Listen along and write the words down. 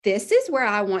this is where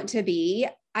I want to be.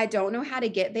 I don't know how to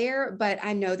get there, but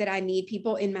I know that I need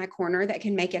people in my corner that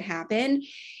can make it happen.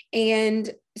 And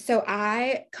so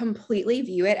I completely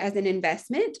view it as an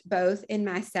investment, both in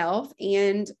myself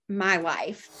and my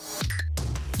life.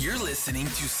 You're listening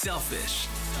to Selfish.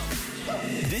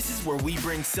 This is where we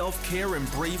bring self-care and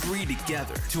bravery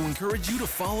together to encourage you to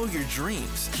follow your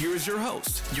dreams. Here is your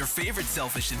host, your favorite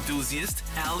selfish enthusiast,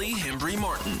 Allie Hembry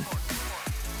Martin.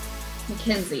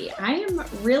 Mackenzie, I am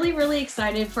really, really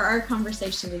excited for our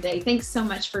conversation today. Thanks so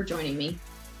much for joining me.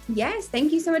 Yes,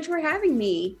 thank you so much for having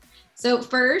me. So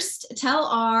first, tell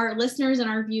our listeners and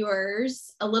our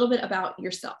viewers a little bit about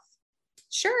yourself.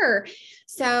 Sure.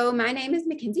 So my name is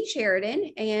Mackenzie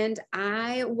Sheridan, and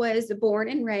I was born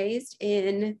and raised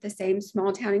in the same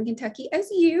small town in Kentucky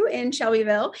as you in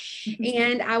Shelbyville.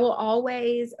 And I will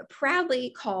always proudly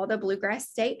call the Bluegrass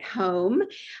State home.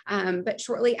 But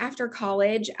shortly after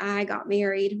college, I got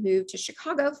married, moved to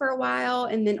Chicago for a while,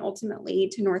 and then ultimately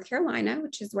to North Carolina,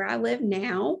 which is where I live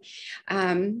now.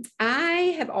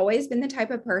 I have always been the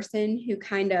type of person who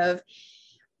kind of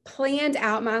planned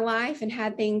out my life and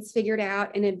had things figured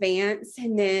out in advance.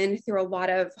 And then through a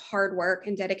lot of hard work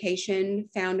and dedication,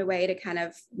 found a way to kind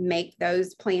of make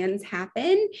those plans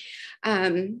happen.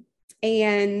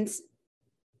 And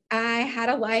I had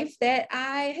a life that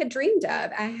I had dreamed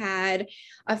of. I had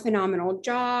a phenomenal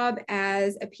job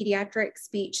as a pediatric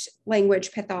speech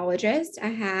language pathologist. I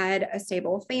had a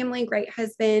stable family, great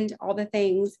husband, all the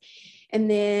things. And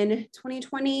then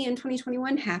 2020 and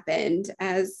 2021 happened,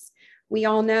 as we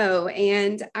all know.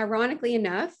 And ironically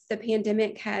enough, the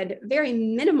pandemic had very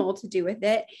minimal to do with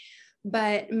it,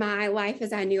 but my life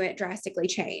as I knew it drastically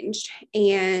changed.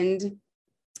 And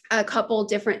a couple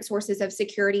different sources of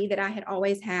security that I had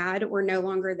always had were no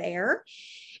longer there.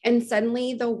 And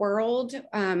suddenly the world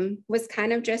was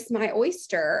kind of just my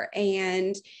oyster.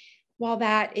 And while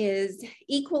that is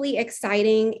equally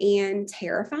exciting and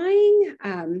terrifying,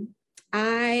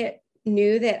 I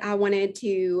knew that I wanted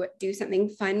to do something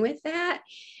fun with that.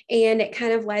 And it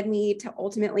kind of led me to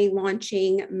ultimately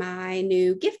launching my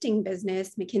new gifting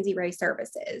business, Mackenzie Ray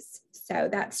Services. So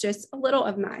that's just a little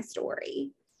of my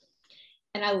story.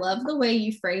 And I love the way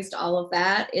you phrased all of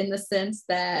that, in the sense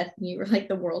that you were like,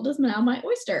 the world is now my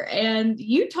oyster. And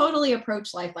you totally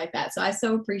approach life like that. So I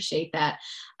so appreciate that.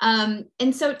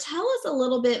 And so tell us a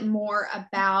little bit more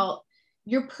about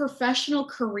your professional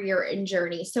career and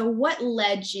journey. So what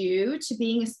led you to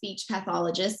being a speech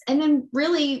pathologist? And then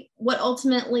really what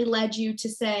ultimately led you to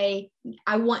say,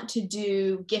 I want to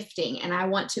do gifting and I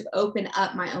want to open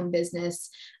up my own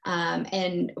business,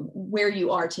 and where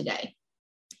you are today?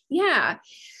 Yeah.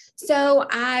 So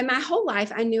my whole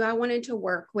life, I knew I wanted to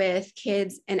work with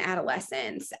kids and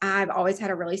adolescents. I've always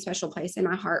had a really special place in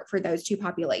my heart for those two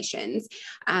populations.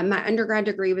 My undergrad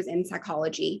degree was in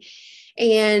psychology.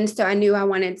 And so I knew I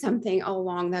wanted something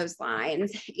along those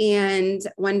lines. And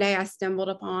one day I stumbled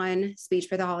upon speech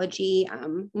pathology,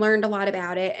 learned a lot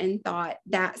about it, and thought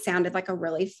that sounded like a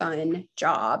really fun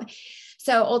job.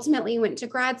 So ultimately went to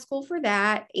grad school for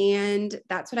that. And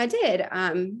that's what I did.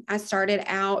 I started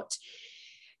out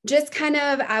just kind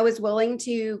of, I was willing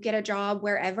to get a job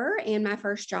wherever. And my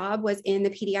first job was in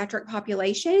the pediatric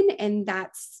population. And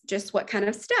that's just what kind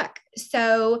of stuck.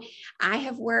 So I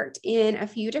have worked in a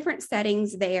few different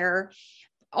settings there,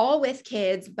 all with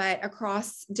kids, but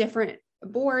across different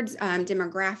boards,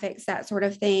 demographics, that sort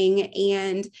of thing.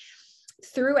 And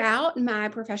throughout my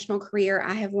professional career,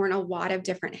 I have worn a lot of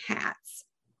different hats.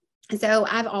 So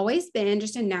I've always been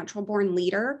just a natural born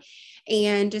leader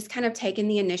and just kind of taken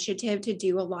the initiative to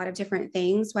do a lot of different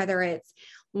things, whether it's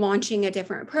launching a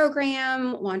different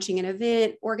program, launching an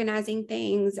event, organizing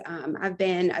things. I've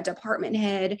been a department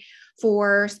head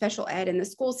for special ed in the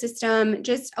school system,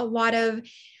 just a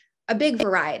big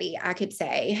variety, I could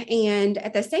say. And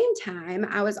at the same time,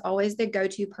 I was always the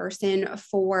go-to person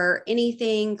for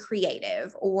anything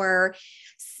creative or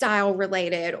style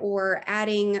related, or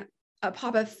adding a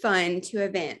pop of fun to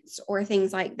events or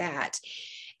things like that.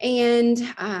 And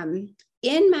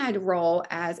in my role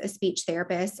as a speech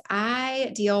therapist,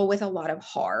 I deal with a lot of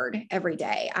hard every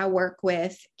day. I work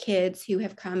with kids who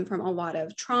have come from a lot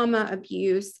of trauma,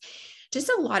 abuse, just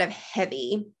a lot of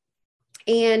heavy.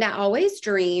 And I always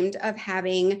dreamed of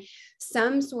having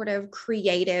some sort of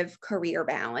creative career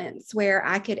balance where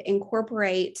I could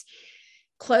incorporate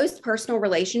close personal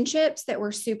relationships that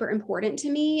were super important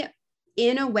to me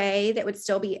in a way that would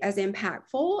still be as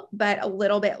impactful, but a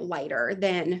little bit lighter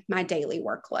than my daily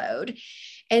workload.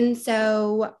 And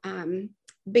so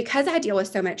because I deal with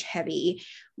so much heavy,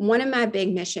 one of my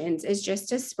big missions is just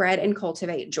to spread and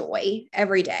cultivate joy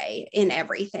every day in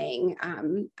everything.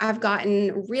 I've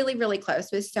gotten really, really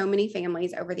close with so many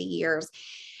families over the years,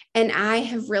 and I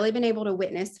have really been able to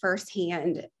witness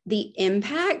firsthand the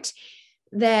impact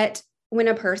that when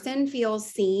a person feels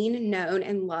seen, known,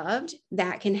 and loved,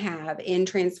 that can have in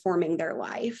transforming their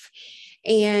life.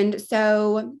 And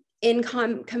so in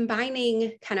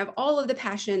combining kind of all of the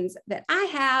passions that I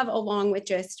have, along with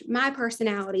just my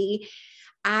personality,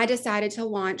 I decided to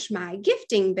launch my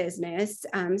gifting business,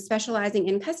 specializing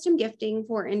in custom gifting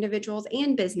for individuals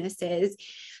and businesses.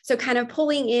 So kind of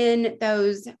pulling in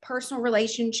those personal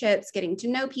relationships, getting to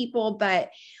know people,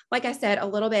 but like I said, a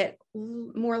little bit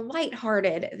more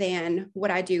lighthearted than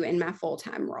what I do in my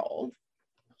full-time role.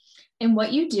 And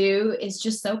what you do is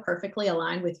just so perfectly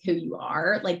aligned with who you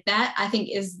are. Like that, I think,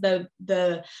 is the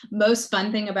most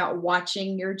fun thing about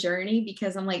watching your journey,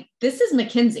 because I'm like, this is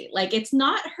Mackenzie. Like, it's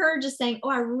not her just saying, oh,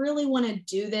 I really want to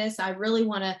do this, I really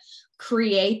want to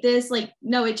create this. Like,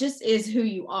 no, it just is who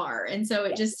you are. And so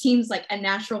it just seems like a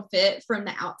natural fit from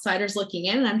the outsiders looking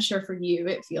in. And I'm sure for you,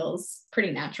 it feels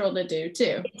pretty natural to do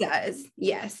too. It does.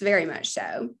 Yes, very much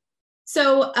so.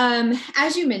 So,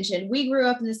 as you mentioned, we grew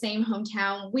up in the same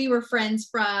hometown. We were friends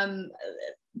from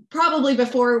probably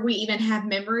before we even have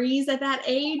memories at that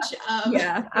age.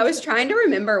 Yeah, I was trying to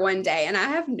remember one day and I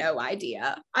have no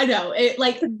idea. I know it,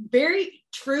 like, very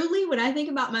truly, when I think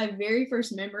about my very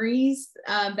first memories,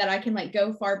 that I can like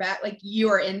go far back, like you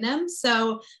are in them.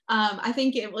 So I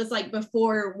think it was like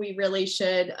before we really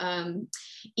should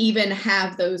even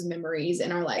have those memories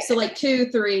in our life. So like 2,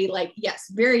 3, like, yes,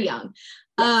 very young.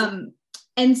 Yes.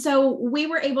 And so we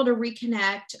were able to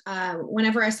reconnect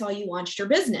whenever I saw you launched your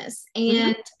business,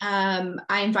 and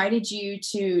I invited you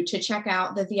to check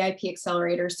out the VIP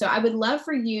Accelerator. So I would love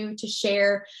for you to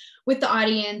share with the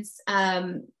audience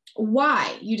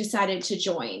why you decided to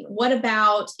join. What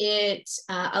about it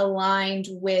aligned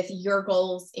with your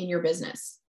goals in your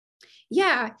business?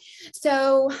 Yeah.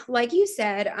 So like you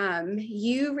said,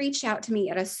 you reached out to me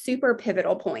at a super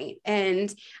pivotal point,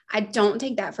 and I don't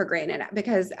take that for granted,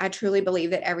 because I truly believe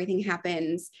that everything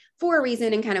happens for a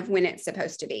reason and kind of when it's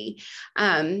supposed to be.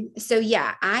 So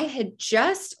yeah, I had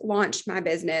just launched my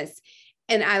business,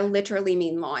 and I literally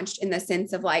mean launched in the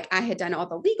sense of like, I had done all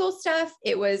the legal stuff.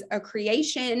 It was a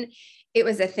creation. It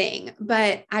was a thing,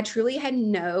 but I truly had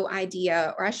no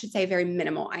idea, or I should say very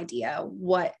minimal idea,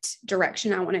 what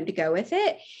direction I wanted to go with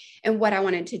it and what I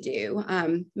wanted to do.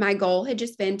 My goal had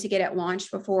just been to get it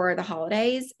launched before the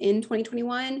holidays in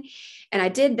 2021. And I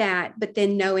did that, but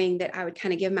then knowing that I would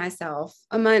kind of give myself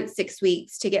a month, 6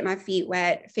 weeks to get my feet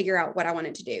wet, figure out what I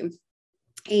wanted to do.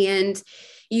 And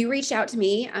you reached out to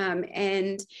me,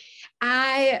 and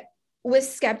I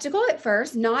was skeptical at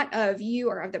first, not of you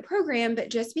or of the program, but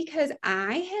just because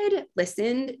I had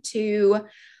listened to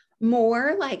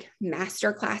more like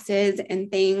master classes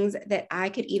and things that I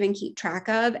could even keep track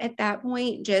of at that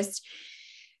point, just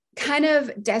kind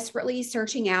of desperately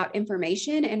searching out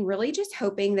information and really just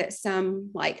hoping that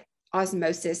some like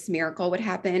osmosis miracle would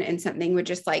happen and something would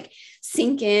just like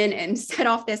sink in and set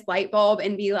off this light bulb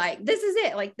and be like, this is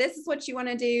it. Like, this is what you want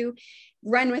to do.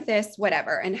 Run with this,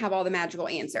 whatever, and have all the magical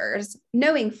answers,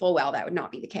 knowing full well that would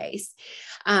not be the case.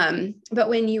 But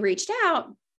when you reached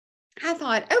out, I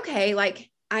thought, okay,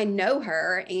 like, I know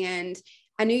her and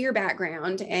I knew your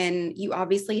background, and you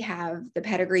obviously have the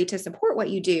pedigree to support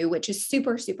what you do, which is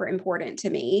super, super important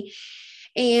to me.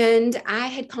 And I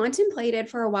had contemplated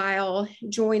for a while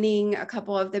joining a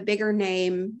couple of the bigger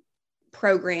name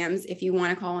programs, if you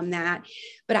want to call them that,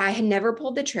 but I had never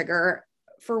pulled the trigger.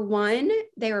 For one,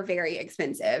 they were very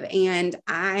expensive, and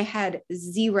I had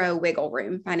zero wiggle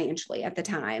room financially at the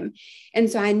time. And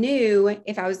so I knew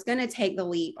if I was going to take the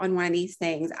leap on one of these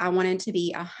things, I wanted to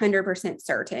be 100%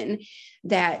 certain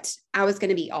that I was going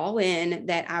to be all in,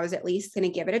 that I was at least going to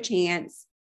give it a chance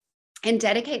and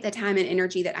dedicate the time and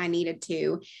energy that I needed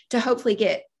to hopefully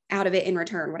get out of it in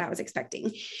return what I was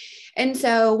expecting. And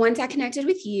so once I connected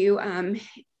with you,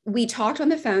 we talked on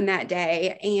the phone that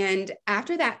day. And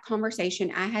after that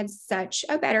conversation, I had such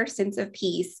a better sense of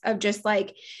peace, of just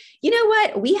like, you know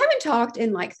what, we haven't talked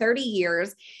in like 30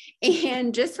 years.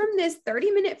 And just from this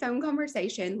 30-minute phone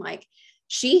conversation, like,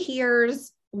 she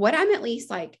hears what I'm at least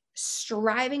like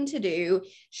striving to do.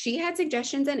 She had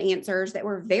suggestions and answers that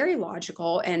were very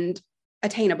logical and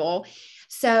attainable.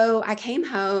 So I came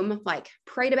home, like,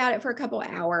 prayed about it for a couple of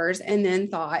hours, and then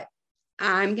thought,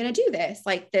 I'm going to do this.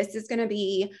 Like, this is going to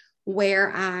be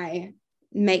where I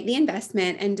make the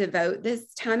investment and devote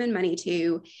this time and money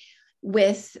to,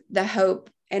 with the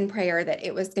hope and prayer that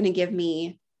it was going to give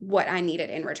me what I needed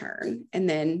in return. And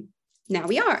then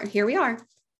here we are.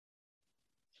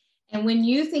 And when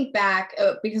you think back,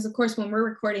 because of course, when we're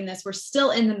recording this, we're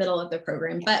still in the middle of the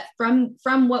program, but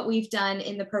from what we've done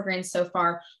in the program so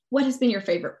far, what has been your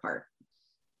favorite part?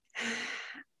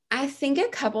 I think a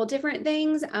couple different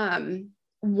things.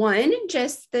 One,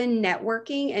 just the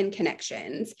networking and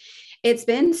connections. It's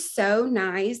been so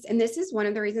nice. And this is one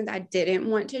of the reasons I didn't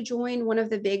want to join one of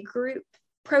the big group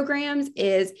programs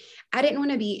is I didn't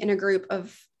want to be in a group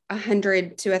of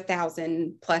 100 to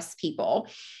 1,000 plus people.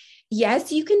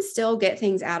 Yes, you can still get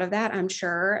things out of that, I'm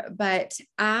sure. But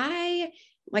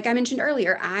like I mentioned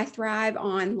earlier, I thrive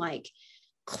on like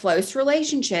close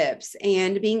relationships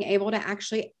and being able to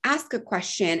actually ask a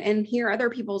question and hear other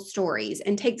people's stories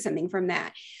and take something from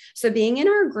that. So being in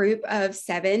our group of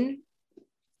 7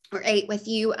 or 8 with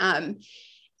you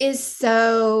is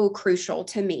so crucial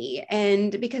to me.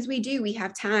 And because we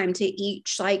have time to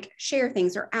each like share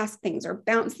things or ask things or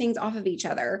bounce things off of each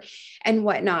other and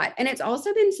whatnot. And it's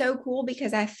also been so cool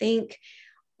because I think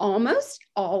almost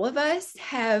all of us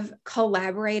have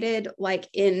collaborated like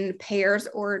in pairs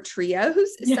or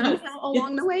trios somehow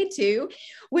along the way too,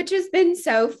 which has been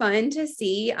so fun to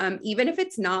see. Even if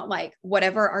it's not like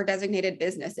whatever our designated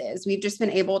business is, we've just been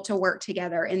able to work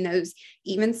together in those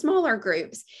even smaller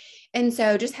groups. And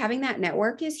so just having that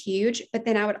network is huge. But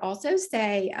then I would also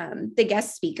say the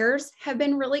guest speakers have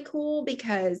been really cool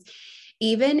because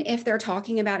even if they're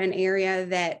talking about an area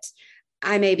that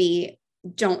I maybe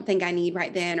don't think I need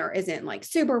right then or isn't like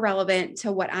super relevant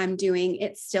to what I'm doing,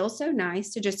 it's still so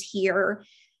nice to just hear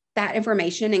that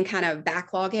information and kind of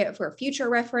backlog it for future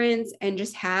reference and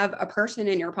just have a person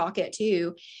in your pocket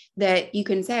too that you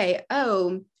can say,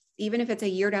 oh, even if it's a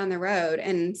year down the road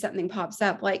and something pops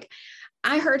up, like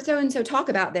I heard so-and-so talk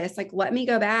about this, like, let me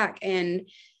go back and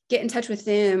get in touch with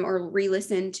them or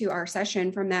re-listen to our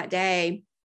session from that day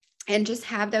and just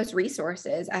have those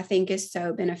resources, I think is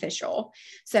so beneficial.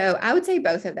 So I would say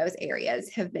both of those areas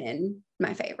have been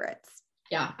my favorites.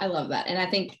 Yeah, I love that. And I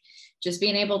think just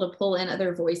being able to pull in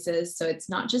other voices. So it's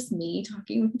not just me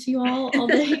talking to you all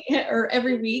day or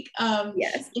every week.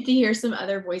 Yes. Get to hear some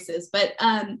other voices. But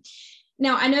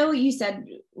now I know you said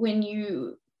when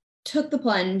you took the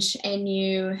plunge and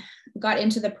you got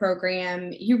into the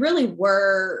program, you really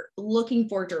were looking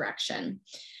for direction.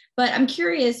 But I'm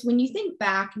curious, when you think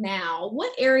back now,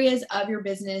 what areas of your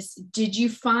business did you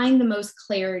find the most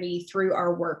clarity through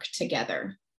our work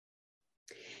together?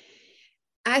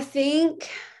 I think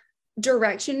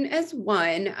direction as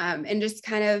one, and just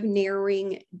kind of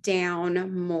narrowing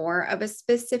down more of a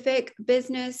specific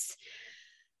business.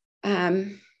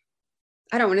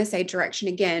 I don't want to say direction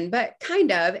again, but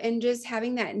kind of, and just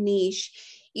having that niche,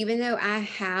 even though I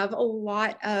have a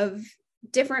lot of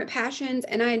different passions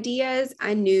and ideas,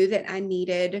 I knew that I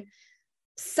needed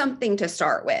something to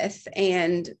start with.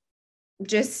 And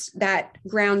just that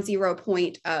ground zero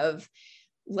point of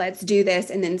let's do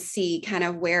this and then see kind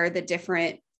of where the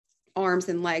different arms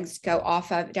and legs go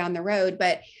off of down the road.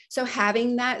 But so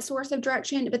having that source of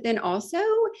direction, but then also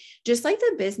just like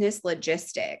the business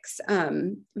logistics,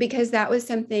 because that was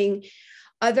something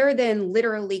other than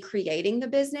literally creating the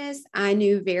business, I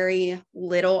knew very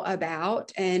little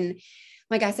about. And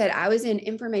like I said, I was in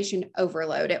information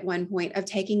overload at one point of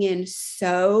taking in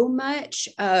so much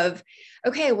of,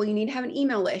 okay, well, you need to have an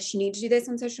email list. You need to do this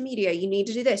on social media. You need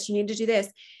to do this. You need to do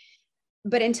this.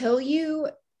 But until you,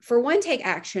 for one, take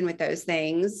action with those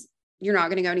things, you're not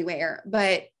going to go anywhere.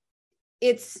 But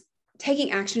it's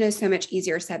taking action is so much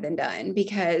easier said than done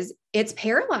because it's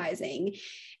paralyzing.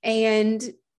 And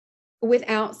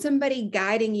without somebody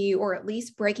guiding you or at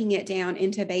least breaking it down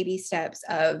into baby steps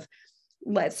of,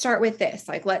 let's start with this,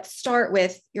 like, let's start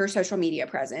with your social media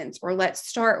presence, or let's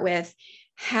start with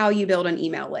how you build an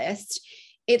email list,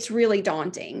 it's really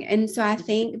daunting. And so I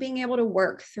think being able to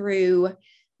work through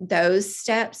those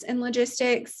steps and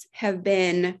logistics have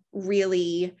been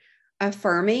really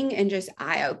affirming and just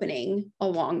eye-opening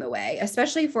along the way,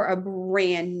 especially for a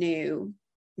brand new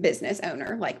business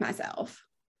owner like myself.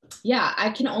 Yeah, I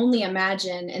can only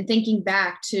imagine. And thinking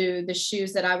back to the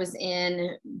shoes that I was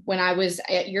in when I was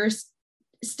at your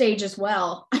stage as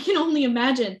well, I can only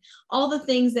imagine all the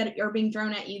things that are being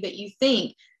thrown at you that you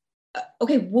think,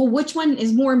 okay, well, which one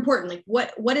is more important? Like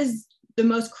what is the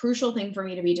most crucial thing for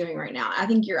me to be doing right now? I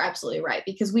think you're absolutely right,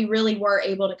 because we really were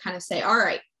able to kind of say, all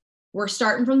right, we're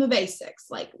starting from the basics.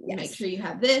 Like, yes, make sure you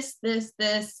have this,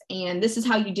 and this is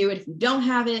how you do it if you don't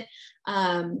have it.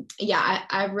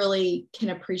 I really can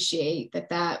appreciate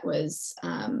that was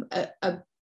a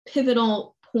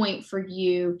pivotal point for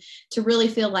you to really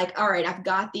feel like, all right, I've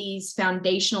got these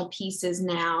foundational pieces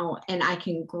now and I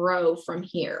can grow from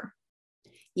here.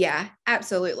 Yeah,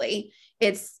 absolutely.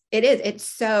 It's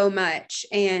so much.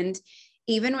 And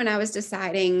even when I was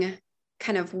deciding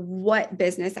kind of what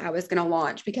business I was going to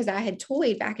launch, because I had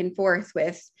toyed back and forth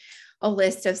with a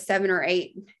list of 7 or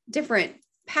 8 different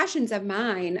passions of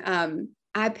mine,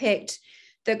 I picked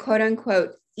the quote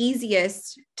unquote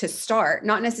easiest to start,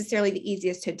 not necessarily the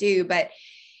easiest to do, but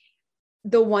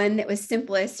the one that was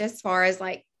simplest as far as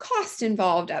like cost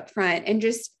involved up front and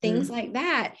just things like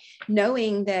that,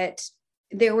 knowing that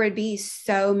there would be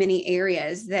so many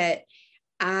areas that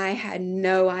I had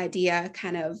no idea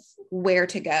kind of where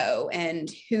to go and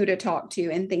who to talk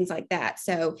to and things like that.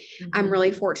 So I'm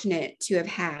really fortunate to have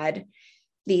had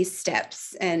these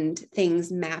steps and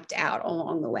things mapped out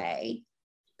along the way.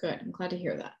 Good. I'm glad to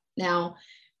hear that. Now,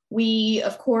 we,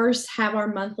 of course, have our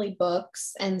monthly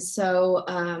books. And so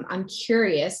I'm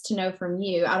curious to know from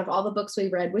you, out of all the books we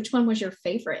read, which one was your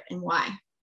favorite and why?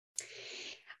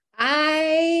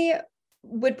 I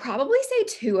would probably say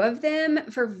 2 of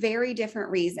them for very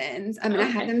different reasons. I mean, I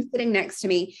have them sitting next to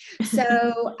me.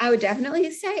 So I would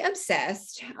definitely say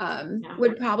Obsessed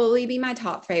would probably be my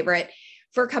top favorite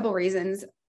for a couple reasons.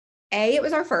 It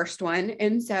was our first one.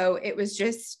 And so it was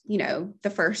just,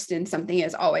 the first in something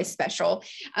is always special.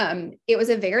 It was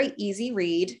a very easy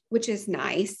read, which is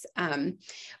nice.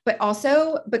 But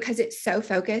also because it's so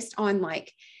focused on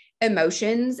like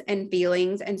emotions and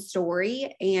feelings and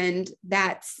story. And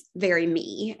that's very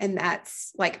me. And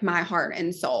that's like my heart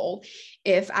and soul.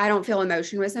 If I don't feel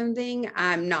emotion with something,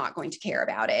 I'm not going to care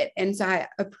about it. And so I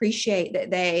appreciate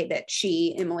that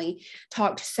Emily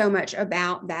talked so much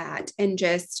about that and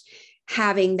just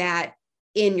having that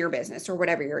in your business or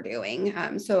whatever you're doing.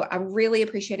 So I really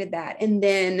appreciated that. And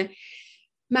then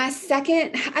my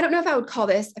second, I don't know if I would call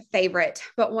this a favorite,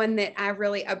 but one that I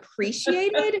really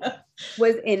appreciated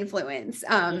was Influence.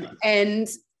 And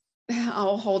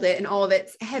I'll hold it in all of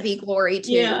its heavy glory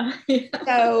too. Yeah.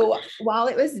 So while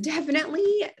it was definitely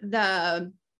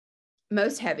the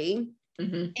most heavy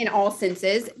in all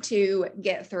senses to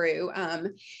get through,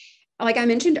 like I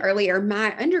mentioned earlier,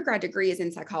 my undergrad degree is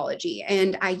in psychology,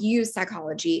 and I use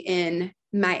psychology in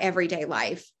my everyday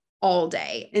life all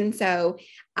day. And so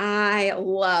I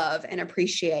love and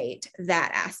appreciate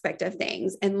that aspect of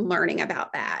things and learning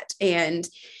about that. And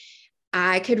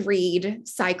I could read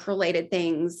psych related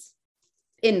things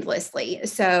endlessly.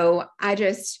 So I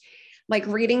just like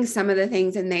reading some of the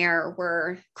things in there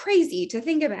were crazy to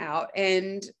think about.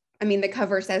 And I mean, the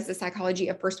cover says the psychology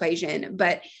of persuasion,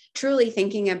 but truly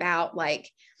thinking about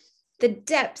like the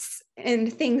depths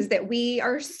and things that we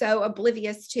are so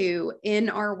oblivious to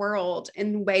in our world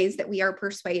and ways that we are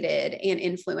persuaded and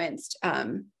influenced.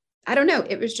 I don't know.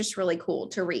 It was just really cool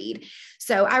to read.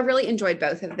 So I really enjoyed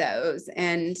both of those.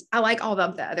 And I like all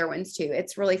of the other ones too.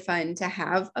 It's really fun to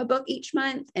have a book each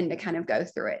month and to kind of go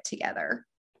through it together.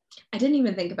 I didn't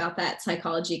even think about that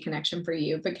psychology connection for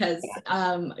you because,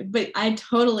 but I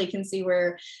totally can see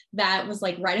where that was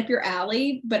like right up your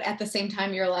alley. But at the same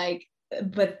time, you're like,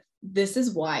 but this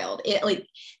is wild. It like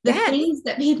the things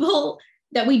that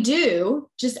we do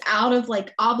just out of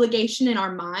like obligation in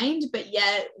our mind. But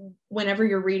yet whenever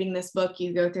you're reading this book,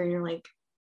 you go through and you're like,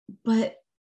 but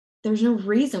there's no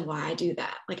reason why I do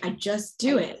that. Like, I just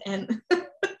do it. And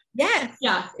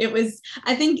it was,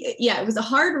 I think, it was a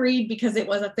hard read because it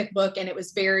was a thick book and it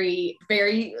was very,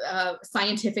 very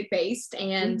scientific based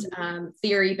and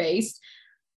theory based.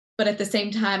 But at the same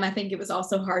time, I think it was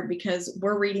also hard because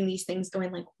we're reading these things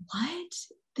going like, what?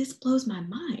 This blows my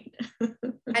mind.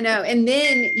 I know. And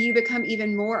then you become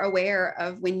even more aware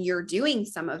of when you're doing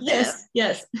some of this.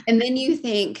 Yes. And then you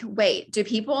think, wait, do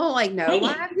people like know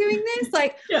why I'm doing this?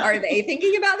 Like, are they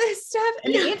thinking about this stuff?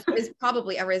 And the answer is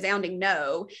probably a resounding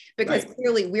no, because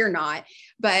clearly we're not.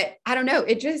 But I don't know.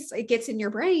 It gets in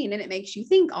your brain and it makes you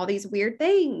think all these weird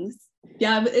things.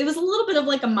 Yeah, it was a little bit of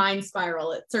like a mind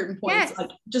spiral at certain points. Like,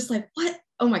 just like, what?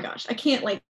 Oh my gosh, I can't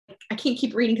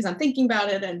keep reading because I'm thinking about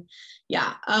it. And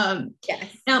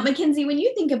Now, Mackenzie, when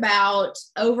you think about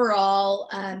overall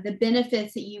the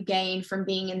benefits that you gain from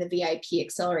being in the VIP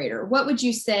Accelerator, what would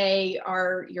you say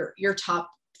are your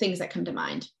top things that come to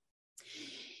mind?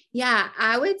 Yeah,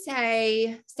 I would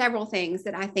say several things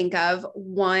that I think of.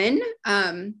 One,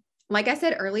 like I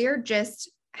said earlier, just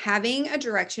having a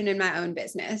direction in my own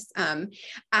business.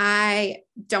 I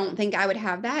don't think I would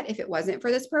have that if it wasn't for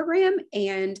this program.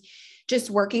 And just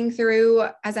working through,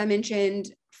 as I mentioned,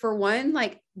 for one,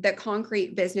 like the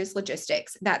concrete business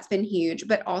logistics, that's been huge,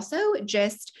 but also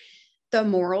just the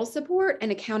moral support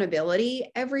and accountability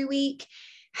every week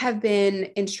have been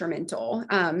instrumental.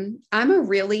 I'm a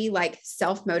really like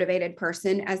self-motivated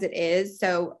person as it is.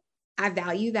 So I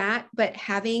value that, but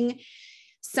having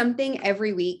something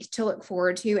every week to look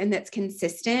forward to and that's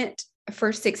consistent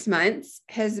for 6 months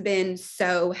has been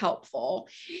so helpful.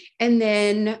 And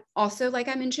then also, like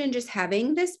I mentioned, just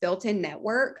having this built-in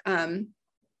network.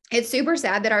 It's super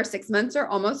sad that our 6 months are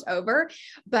almost over,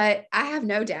 but I have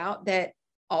no doubt that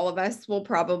all of us will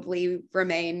probably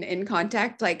remain in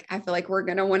contact. Like, I feel like we're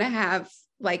going to want to have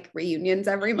like reunions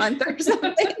every month or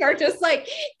something, or just like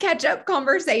catch up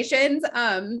conversations.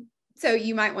 So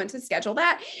you might want to schedule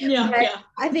that. Yeah.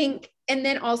 I think, and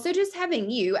then also just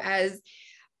having you as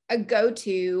a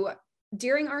go-to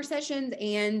during our sessions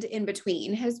and in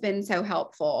between has been so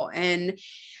helpful. And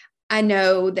I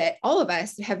know that all of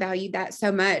us have valued that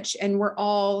so much, and we're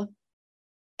all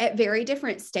at very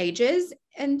different stages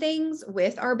and things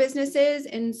with our businesses.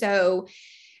 And so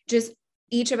just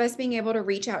each of us being able to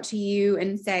reach out to you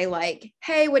and say like,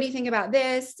 hey, what do you think about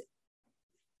this,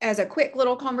 as a quick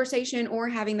little conversation, or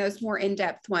having those more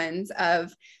in-depth ones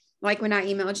of like when I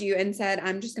emailed you and said,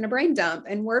 I'm just going to brain dump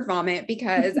and word vomit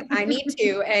because I need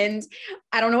to, and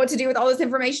I don't know what to do with all this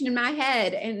information in my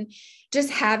head. And just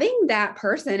having that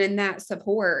person and that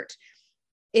support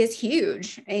is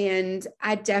huge. And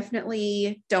I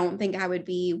definitely don't think I would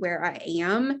be where I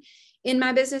am in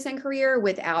my business and career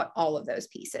without all of those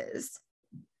pieces.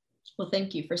 Well,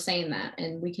 thank you for saying that.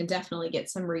 And we can definitely get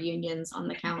some reunions on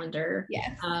the calendar.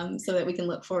 Yes. So that we can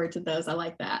look forward to those. I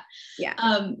like that.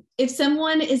 Yeah. If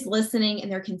someone is listening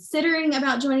and they're considering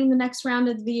about joining the next round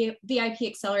of the VIP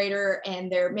Accelerator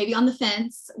and they're maybe on the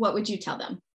fence, what would you tell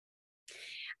them?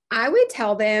 I would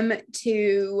tell them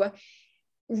to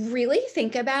really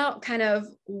think about kind of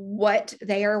what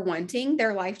they are wanting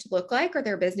their life to look like or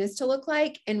their business to look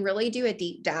like, and really do a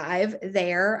deep dive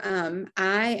there.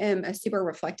 I am a super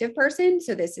reflective person,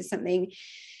 so this is something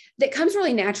that comes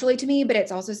really naturally to me, but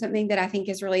it's also something that I think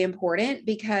is really important,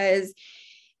 because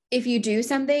if you do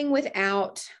something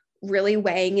without really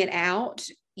weighing it out,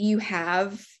 you're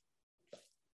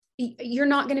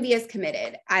not going to be as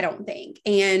committed, I don't think.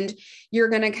 And you're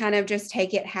going to kind of just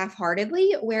take it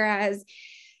half-heartedly. Whereas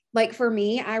like for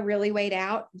me, I really weighed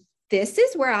out, this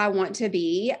is where I want to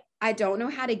be. I don't know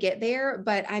how to get there,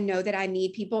 but I know that I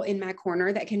need people in my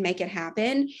corner that can make it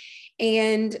happen.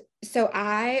 And so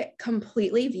I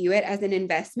completely view it as an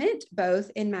investment,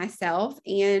 both in myself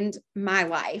and my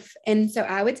life. And so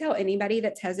I would tell anybody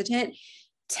that's hesitant,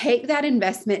 take that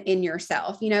investment in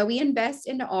yourself. You know, we invest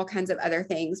into all kinds of other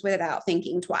things without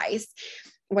thinking twice,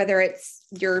 whether it's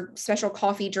your special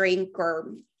coffee drink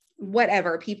or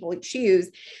whatever people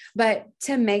choose, but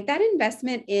to make that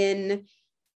investment in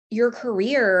your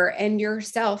career and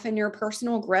yourself and your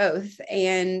personal growth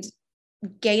and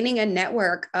gaining a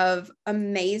network of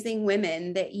amazing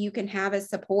women that you can have as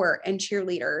support and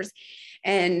cheerleaders.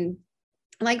 And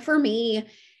like for me,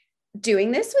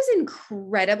 doing this was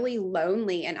incredibly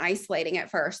lonely and isolating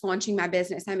at first, launching my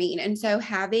business. And so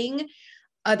having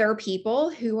other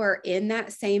people who are in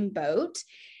that same boat,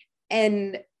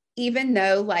 and even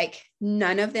though like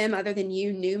none of them other than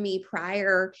you knew me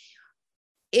prior,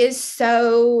 is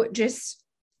so just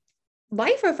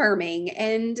life affirming.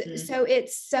 And so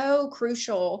it's so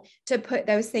crucial to put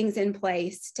those things in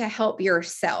place to help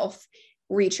yourself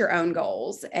reach your own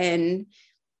goals. And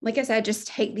like I said, just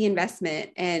take the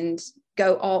investment and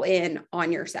go all in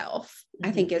on yourself.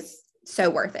 I think is so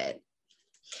worth it.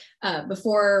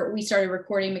 Before we started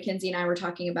recording, Mackenzie and I were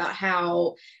talking about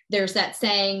how there's that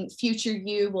saying, future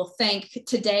you will thank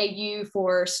today you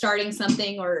for starting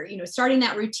something, or, you know, starting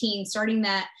that routine, starting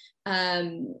that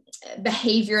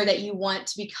behavior that you want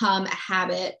to become a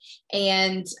habit.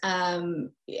 And,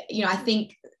 you know, I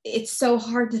think it's so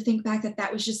hard to think back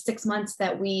that was just 6 months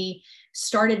that we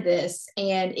started this.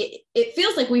 And it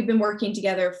feels like we've been working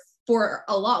together for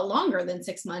a lot longer than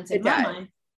 6 months in my mind.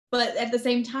 But at the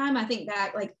same time, I think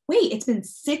that like, wait, it's been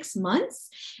 6 months.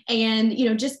 And, you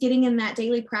know, just getting in that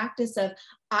daily practice of,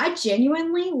 I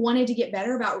genuinely wanted to get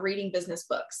better about reading business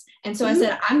books. And so I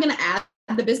said, I'm going to add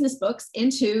the business books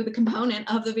into the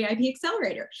component of the VIP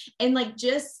Accelerator. And like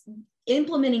just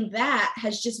implementing that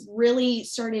has just really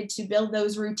started to build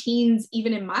those routines,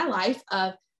 even in my life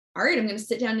of, all right, I'm going to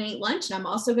sit down and eat lunch, and I'm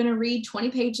also going to read 20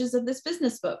 pages of this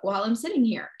business book while I'm sitting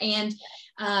here. And,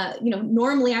 you know,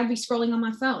 normally I'd be scrolling on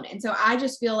my phone. And so I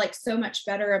just feel like so much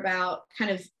better about kind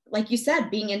of, like you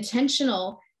said, being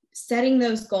intentional, setting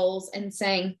those goals and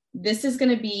saying, this is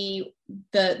going to be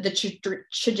the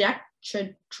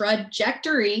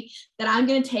trajectory that I'm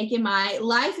going to take in my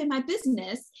life and my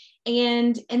business.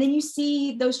 And then you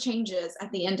see those changes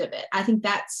at the end of it. I think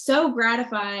that's so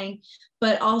gratifying,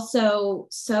 but also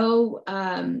so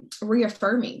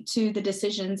reaffirming to the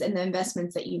decisions and the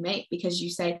investments that you make, because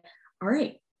you say, all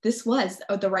right, this was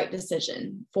the right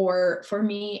decision for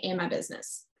me and my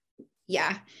business.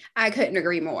 Yeah, I couldn't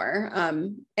agree more.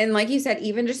 And like you said,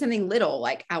 even just something little,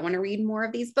 like I want to read more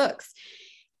of these books,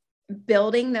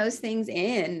 building those things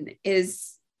in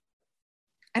is,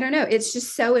 I don't know, it's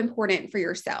just so important for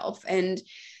yourself. And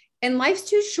life's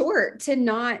too short to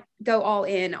not go all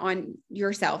in on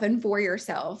yourself and for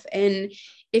yourself. And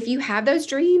if you have those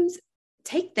dreams,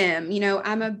 take them. You know,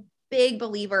 I'm a big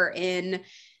believer in,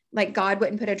 like, God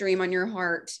wouldn't put a dream on your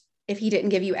heart if he didn't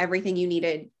give you everything you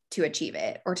needed to achieve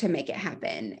it or to make it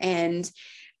happen. And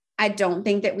I don't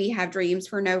think that we have dreams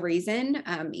for no reason.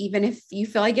 Even if you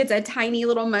feel like it's a tiny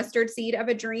little mustard seed of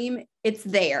a dream, it's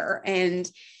there. And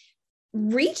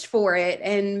reach for it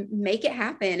and make it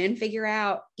happen and figure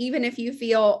out, even if you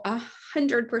feel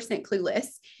 100% clueless,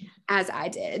 as I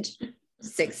did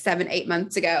 6, 7, 8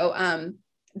 months ago,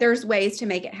 there's ways to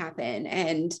make it happen,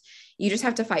 and you just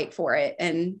have to fight for it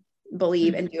and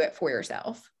believe and do it for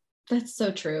yourself. That's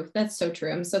so true. That's so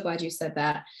true. I'm so glad you said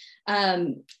that.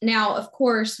 Now, of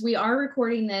course, we are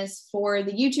recording this for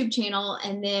the YouTube channel,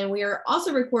 and then we are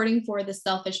also recording for the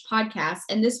Selfish podcast.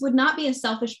 And this would not be a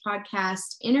Selfish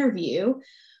podcast interview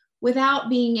without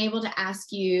being able to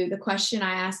ask you the question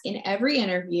I ask in every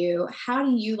interview: how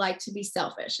do you like to be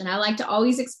selfish? And I like to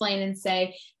always explain and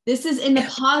say, this is in the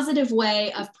positive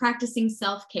way of practicing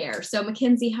self-care. So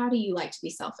Mackenzie, how do you like to be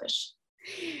selfish?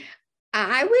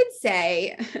 I would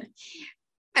say,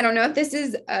 I don't know if this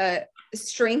is a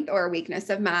strength or a weakness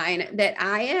of mine, that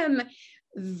I am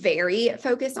very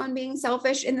focused on being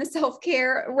selfish in the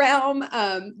self-care realm.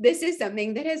 This is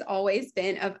something that has always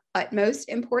been of utmost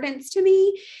importance to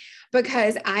me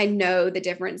because I know the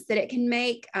difference that it can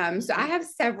make. So I have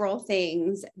several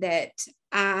things that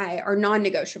are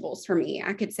non-negotiables for me,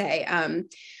 I could say.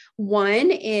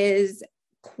 One is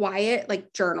quiet,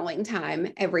 like journaling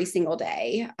time every single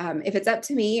day. If it's up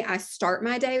to me, I start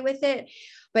my day with it,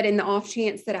 but in the off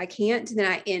chance that I can't, then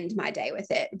I end my day with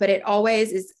it. But it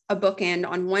always is a bookend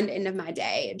on one end of my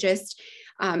day.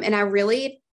 And I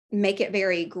really make it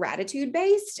very gratitude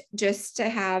based, just to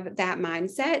have that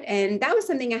mindset. And that was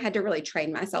something I had to really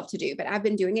train myself to do, but I've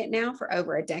been doing it now for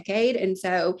over a decade. And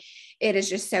so it is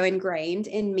just so ingrained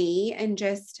in me, and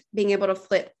just being able to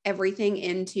flip everything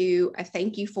into a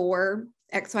thank you for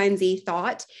X, Y, and Z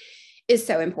thought is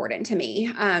so important to me.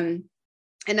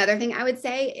 Another thing I would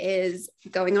say is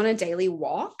going on a daily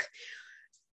walk,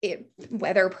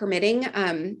 weather permitting,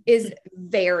 is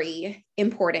very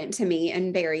important to me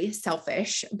and very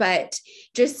selfish. But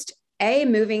just A,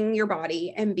 moving your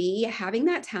body, and B, having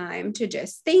that time to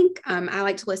just think. I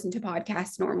like to listen to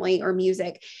podcasts normally or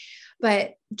music,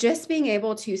 but just being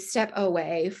able to step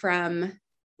away from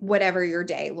whatever your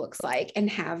day looks like and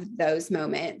have those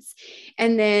moments.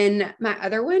 And then my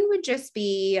other one would just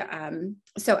be,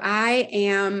 so I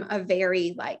am a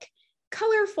very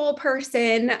colorful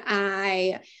person.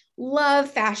 I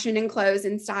love fashion and clothes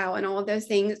and style and all of those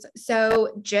things.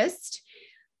 So just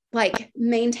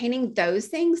maintaining those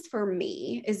things for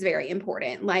me is very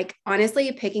important.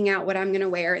 Honestly, picking out what I'm going to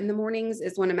wear in the mornings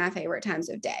is one of my favorite times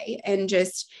of day, and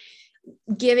just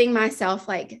giving myself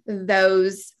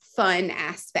those fun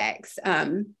aspects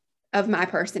of my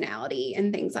personality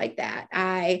and things like that.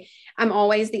 I'm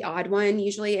always the odd one,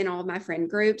 usually in all of my friend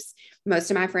groups. Most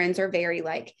of my friends are very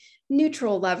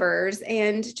neutral lovers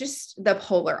and just the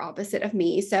polar opposite of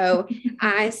me. So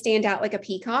I stand out like a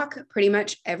peacock pretty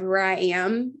much everywhere I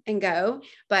am and go,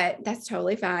 but that's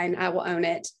totally fine. I will own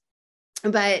it.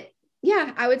 But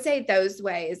yeah, I would say those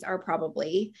ways are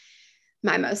probably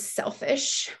my most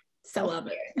selfish. I love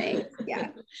it.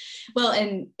 Yeah. Well,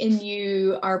 and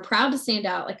you are proud to stand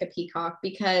out like a peacock,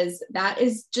 because that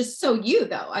is just so you,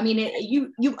 though. I mean,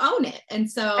 you own it. And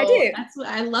so I do. That's what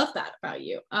I love that about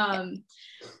you.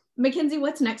 Mackenzie,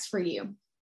 what's next for you?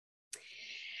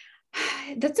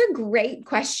 That's a great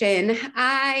question.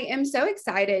 I am so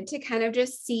excited to kind of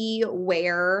just see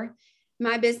where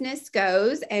my business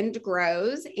goes and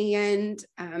grows. And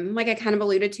like I kind of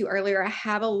alluded to earlier, I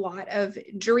have a lot of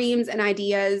dreams and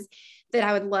ideas that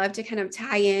I would love to kind of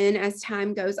tie in as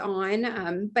time goes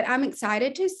on. But I'm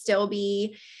excited to still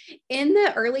be in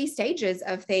the early stages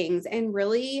of things. And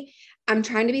really, I'm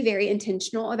trying to be very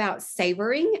intentional about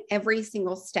savoring every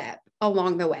single step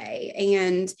along the way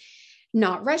and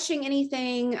not rushing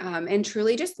anything, and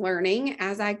truly just learning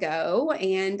as I go.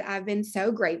 And I've been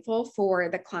so grateful for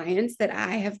the clients that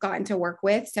I have gotten to work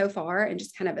with so far and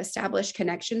just kind of establish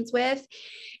connections with.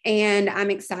 And I'm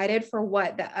excited for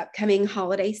what the upcoming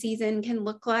holiday season can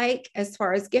look like as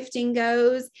far as gifting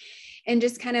goes, and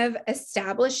just kind of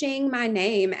establishing my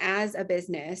name as a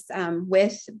business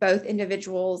with both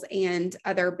individuals and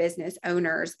other business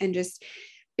owners, and just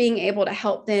being able to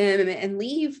help them and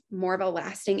leave more of a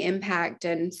lasting impact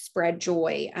and spread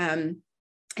joy. And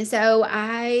so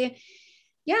I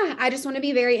just want to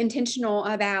be very intentional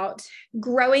about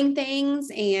growing things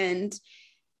and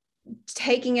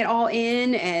taking it all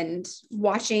in and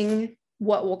watching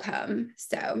what will come.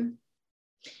 So.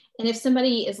 And if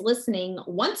somebody is listening,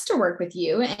 wants to work with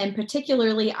you, and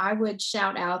particularly I would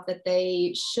shout out that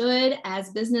they should, as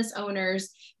business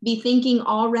owners, be thinking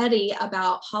already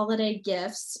about holiday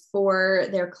gifts for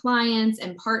their clients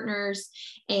and partners,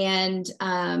 and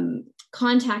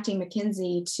contacting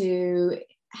Mackenzie to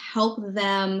help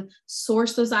them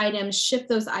source those items, ship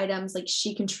those items. Like,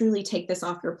 she can truly take this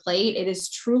off your plate. It is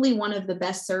truly one of the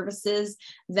best services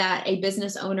that a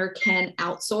business owner can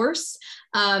outsource,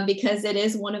 because it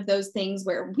is one of those things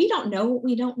where we don't know what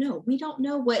we don't know. We don't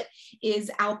know what is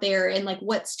out there and like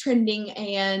what's trending.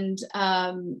 And,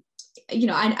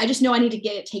 I just know I need to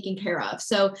get it taken care of.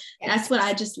 So that's what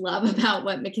I just love about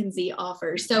what Mackenzie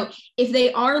offers. So if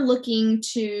they are looking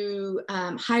to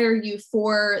hire you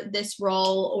for this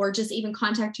role, or just even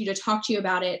contact you to talk to you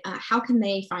about it, how can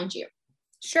they find you?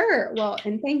 Sure. Well,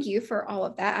 and thank you for all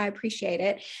of that. I appreciate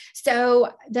it. So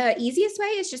the easiest way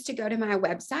is just to go to my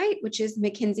website, which is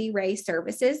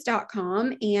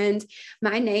MackenzieRayServices.com. And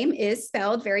my name is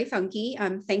spelled very funky.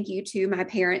 Thank you to my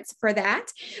parents for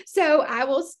that. So I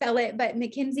will spell it, but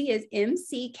Mackenzie is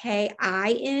McKinzie.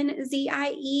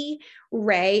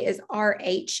 Ray is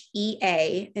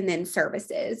RHEA, and then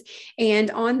services.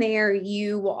 And on there,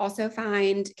 you will also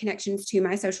find connections to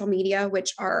my social media,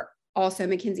 which are also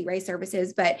Mackenzie Ray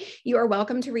Services, but you are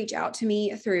welcome to reach out to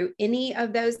me through any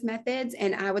of those methods.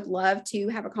 And I would love to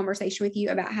have a conversation with you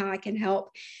about how I can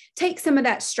help take some of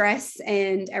that stress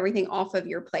and everything off of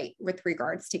your plate with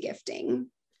regards to gifting.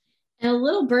 And a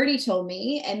little birdie told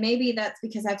me, and maybe that's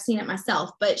because I've seen it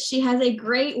myself, but she has a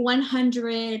great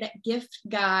 100 gift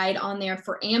guide on there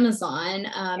for Amazon.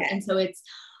 And so it's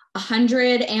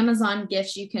 100 Amazon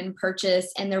gifts you can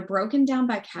purchase, and they're broken down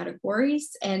by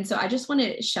categories. And so I just want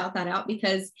to shout that out,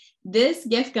 because this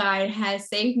gift guide has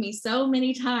saved me so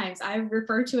many times. I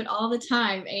refer to it all the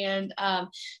time. And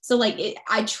so like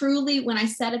I truly, when I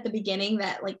said at the beginning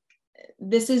that like,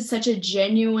 this is such a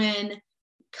genuine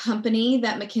company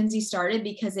that Mackenzie started,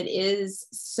 because it is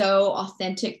so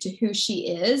authentic to who she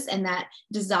is, and that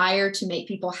desire to make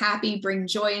people happy, bring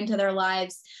joy into their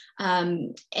lives.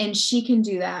 And she can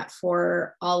do that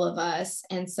for all of us.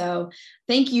 And so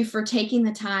thank you for taking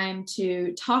the time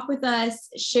to talk with us,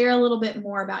 share a little bit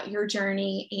more about your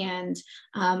journey. And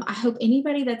I hope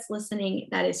anybody that's listening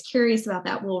that is curious about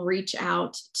that will reach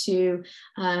out to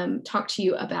talk to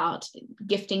you about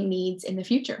gifting needs in the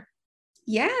future.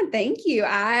 Yeah, thank you.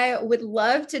 I would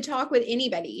love to talk with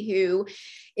anybody who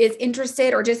is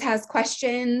interested or just has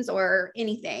questions or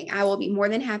anything. I will be more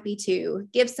than happy to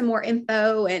give some more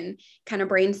info and kind of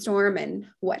brainstorm and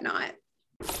whatnot.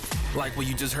 Like what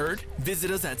you just heard?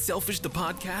 Visit us at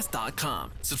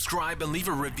selfishthepodcast.com. Subscribe and leave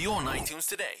a review on iTunes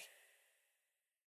today.